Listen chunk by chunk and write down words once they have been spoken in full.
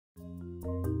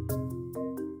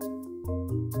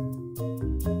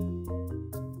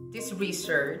This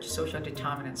research, Social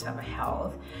Determinants of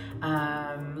Health,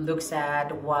 looks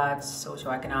at what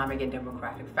socioeconomic and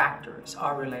demographic factors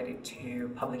are related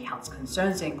to public health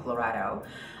concerns in Colorado,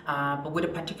 but with a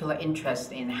particular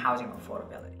interest in housing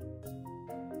affordability.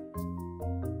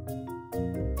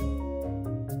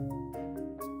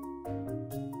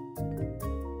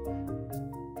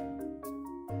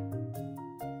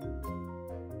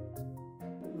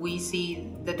 We see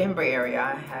the Denver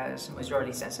area has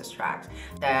majority census tracts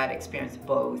that experience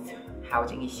both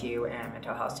housing issue and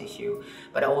mental health issue,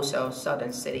 but also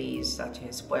southern cities such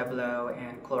as Pueblo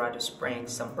and Colorado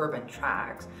Springs, some urban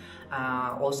tracts,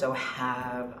 also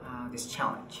have this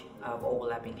challenge of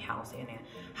overlapping health and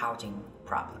housing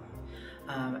problem.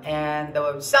 And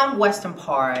some western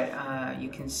part, you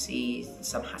can see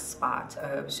some hotspots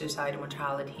of suicide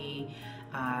mortality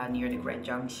near the Grand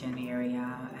Junction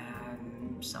area,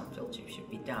 and some filter should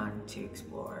be done to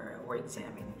explore or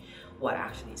examine what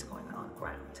actually is going on the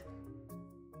ground.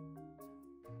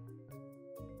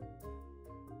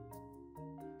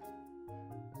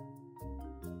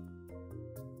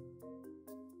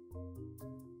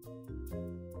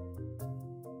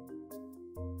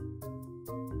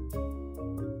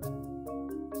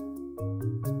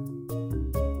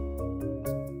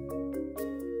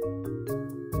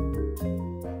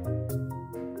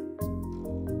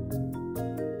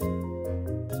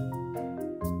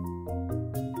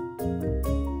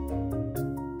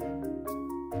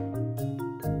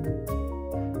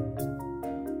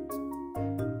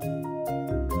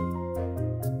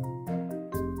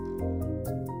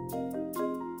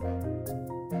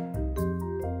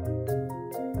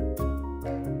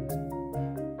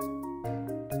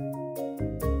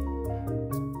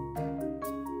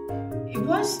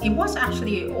 It was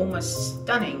actually almost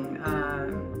stunning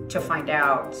to find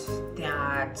out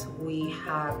that we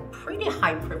have pretty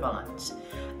high prevalence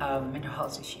of mental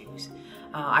health issues.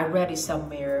 I read it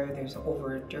somewhere there's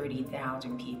over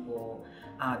 30,000 people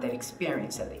that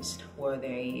experience, at least, where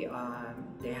they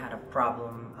had a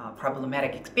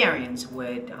problematic experience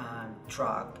with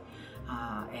drug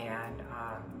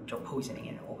poisoning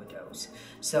and overdose.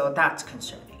 So that's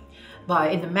concerning.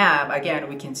 But in the map, again,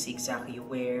 we can see exactly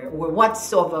what's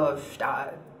sort of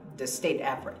the state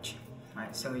average,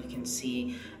 right? So you can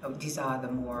see these are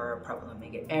the more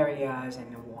problematic areas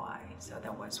and why. So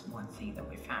that was one thing that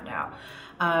we found out.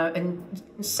 And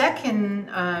second,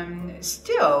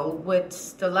 still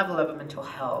with the level of mental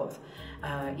health,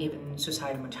 even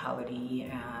suicide mortality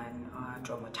and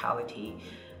drug mortality,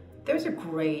 there's a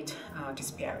great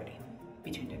disparity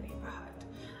between the neighborhood.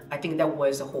 I think that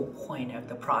was the whole point of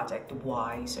the project,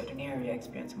 why certain areas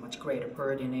experience a much greater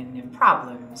burden and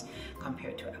problems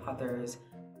compared to others.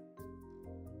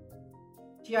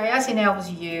 GIS enables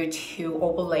you to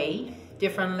overlay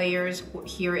different layers,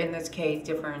 here in this case,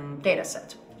 different data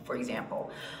sets, for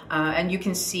example. And you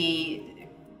can see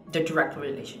the direct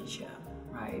relationship,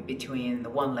 right, between the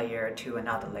one layer to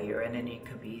another layer, and then it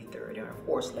could be third or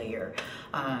fourth layer.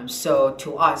 So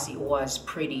to us, it was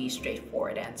pretty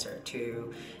straightforward answer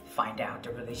to find out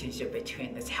the relationship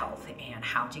between this health and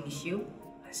housing issue.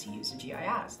 Let's use the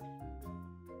GIS.